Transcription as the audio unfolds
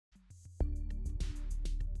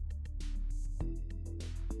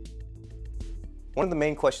One of the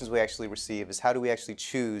main questions we actually receive is how do we actually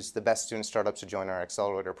choose the best student startups to join our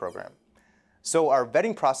accelerator program? So our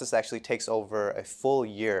vetting process actually takes over a full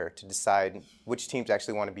year to decide which teams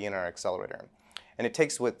actually want to be in our accelerator. And it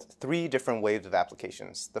takes with 3 different waves of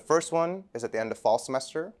applications. The first one is at the end of fall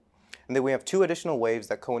semester, and then we have 2 additional waves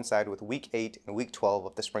that coincide with week 8 and week 12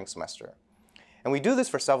 of the spring semester. And we do this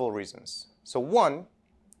for several reasons. So one,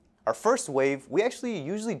 our first wave, we actually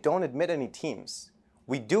usually don't admit any teams.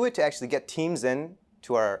 We do it to actually get teams in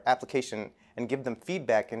to our application and give them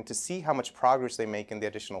feedback and to see how much progress they make in the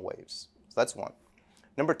additional waves. So that's one.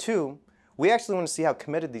 Number 2, we actually want to see how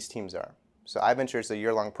committed these teams are. So iVenture is a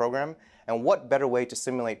year-long program, and what better way to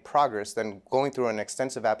simulate progress than going through an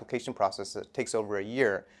extensive application process that takes over a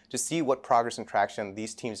year to see what progress and traction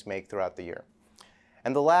these teams make throughout the year.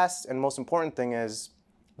 And the last and most important thing is,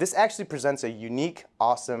 this actually presents a unique,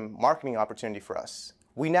 awesome marketing opportunity for us.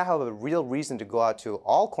 We now have a real reason to go out to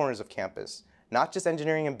all corners of campus, not just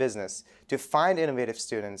engineering and business, to find innovative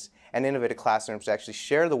students and innovative classrooms to actually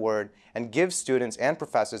share the word and give students and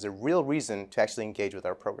professors a real reason to actually engage with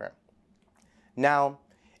our program. Now,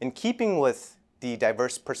 in keeping with the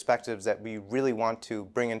diverse perspectives that we really want to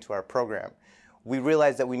bring into our program, we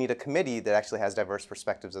realized that we need a committee that actually has diverse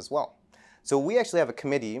perspectives as well. So we actually have a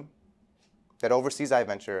committee that oversees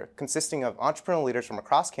iVenture consisting of entrepreneurial leaders from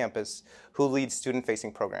across campus who lead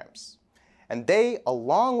student-facing programs. And they,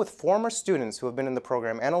 along with former students who have been in the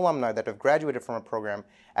program and alumni that have graduated from a program,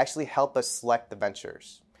 actually help us select the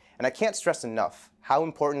ventures. And I can't stress enough how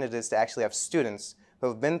important it is to actually have students who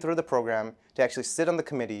have been through the program to actually sit on the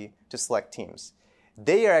committee to select teams.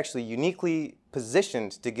 They are actually uniquely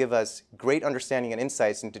positioned to give us great understanding and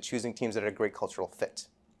insights into choosing teams that are a great cultural fit.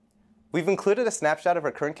 We've included a snapshot of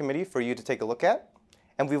our current committee for you to take a look at,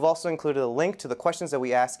 and we've also included a link to the questions that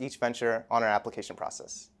we ask each venture on our application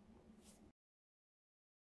process.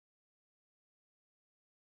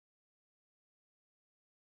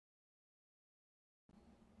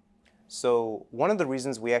 So one of the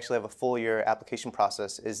reasons we actually have a full year application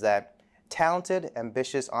process is that talented,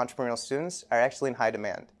 ambitious entrepreneurial students are actually in high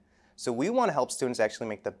demand. So we want to help students actually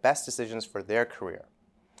make the best decisions for their career.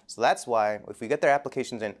 So that's why if we get their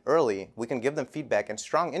applications in early, we can give them feedback and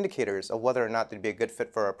strong indicators of whether or not they'd be a good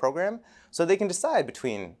fit for our program so they can decide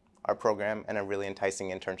between our program and a really enticing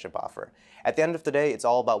internship offer. At the end of the day, it's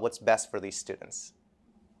all about what's best for these students.